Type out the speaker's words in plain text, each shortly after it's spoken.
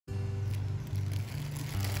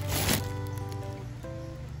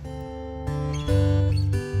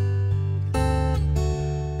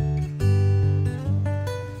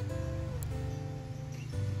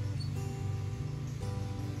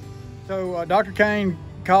So Dr. Kane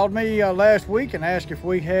called me last week and asked if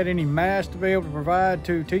we had any masks to be able to provide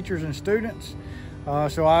to teachers and students.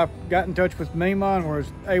 So I got in touch with LEMA and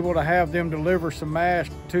was able to have them deliver some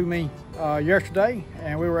masks to me yesterday,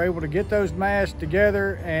 and we were able to get those masks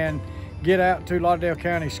together and get out to Lauderdale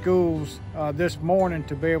County schools this morning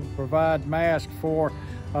to be able to provide masks for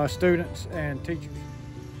students and teachers.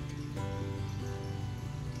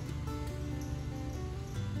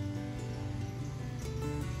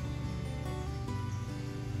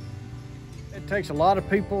 It takes a lot of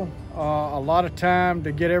people, a lot of time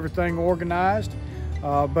to get everything organized,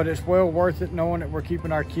 but it's well worth it knowing that we're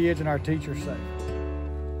keeping our kids and our teachers safe.